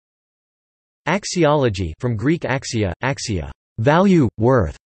Axiology, from Greek axia, axia, value,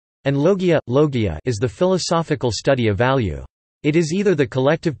 worth, and logia, logia is the philosophical study of value. It is either the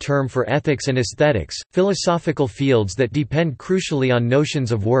collective term for ethics and aesthetics, philosophical fields that depend crucially on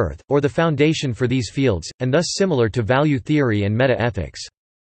notions of worth, or the foundation for these fields, and thus similar to value theory and meta-ethics.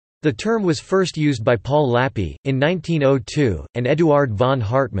 The term was first used by Paul Lapie, in 1902, and Eduard von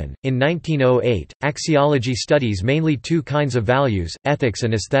Hartmann, in 1908. Axiology studies mainly two kinds of values, ethics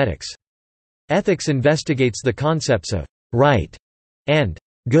and aesthetics. Ethics investigates the concepts of right and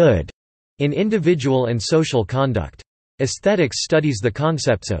good in individual and social conduct. Aesthetics studies the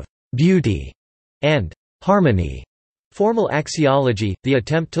concepts of beauty and harmony. Formal axiology, the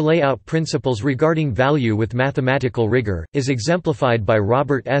attempt to lay out principles regarding value with mathematical rigor, is exemplified by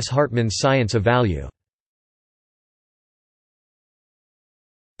Robert S. Hartman's Science of Value.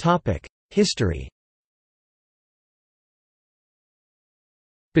 History.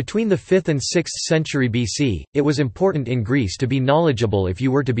 Between the 5th and 6th century BC, it was important in Greece to be knowledgeable if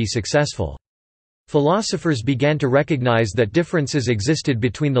you were to be successful. Philosophers began to recognize that differences existed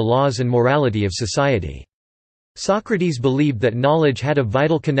between the laws and morality of society. Socrates believed that knowledge had a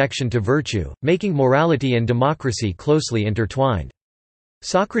vital connection to virtue, making morality and democracy closely intertwined.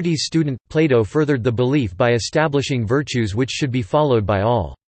 Socrates' student, Plato, furthered the belief by establishing virtues which should be followed by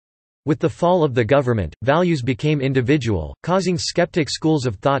all. With the fall of the government, values became individual, causing skeptic schools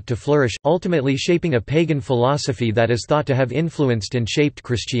of thought to flourish, ultimately shaping a pagan philosophy that is thought to have influenced and shaped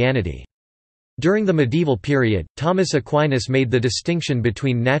Christianity. During the medieval period, Thomas Aquinas made the distinction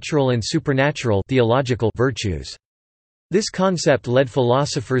between natural and supernatural theological virtues. This concept led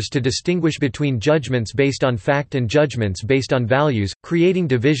philosophers to distinguish between judgments based on fact and judgments based on values, creating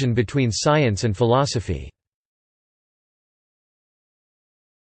division between science and philosophy.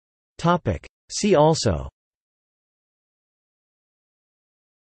 See also: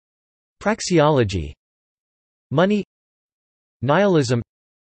 Praxeology, money, nihilism,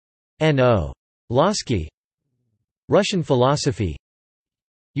 N.O. Losky, Russian philosophy,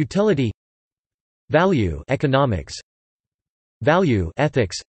 utility, value economics, value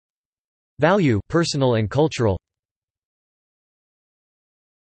ethics, value personal and cultural.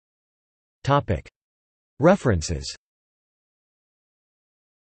 References.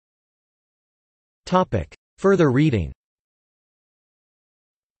 Further reading.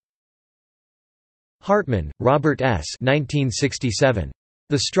 Hartmann, Robert S. 1967.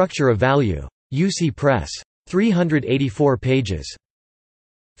 The Structure of Value. UC Press. 384 pages.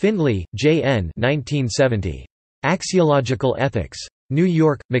 Findley, J. N. 1970. Axiological Ethics. New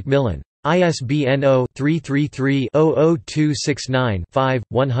York, Macmillan. ISBN 0-333-00269-5,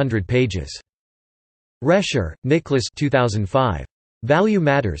 100 pages. Rescher, Nicholas 2005. Value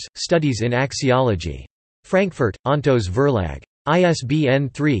Matters, Studies in Axiology. Frankfurt, Ontos Verlag.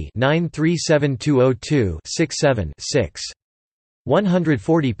 ISBN 3-937202-67-6.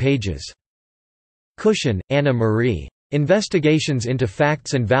 140 pages. Cushion, Anna Marie. Investigations into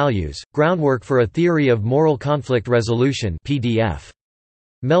Facts and Values, Groundwork for a Theory of Moral Conflict Resolution PDF.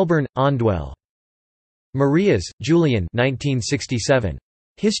 Melbourne, Ondwell. Marias, Julian 1967.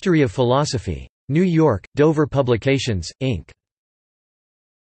 History of Philosophy. New York, Dover Publications, Inc.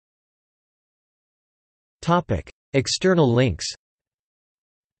 External links.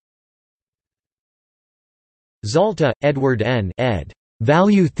 Zalta, Edward N. ed.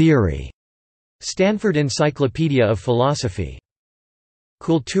 Value Theory. Stanford Encyclopedia of Philosophy.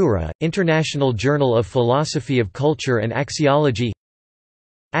 Cultura, International Journal of Philosophy of Culture and Axiology.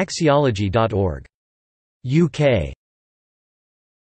 Axiology.org. UK.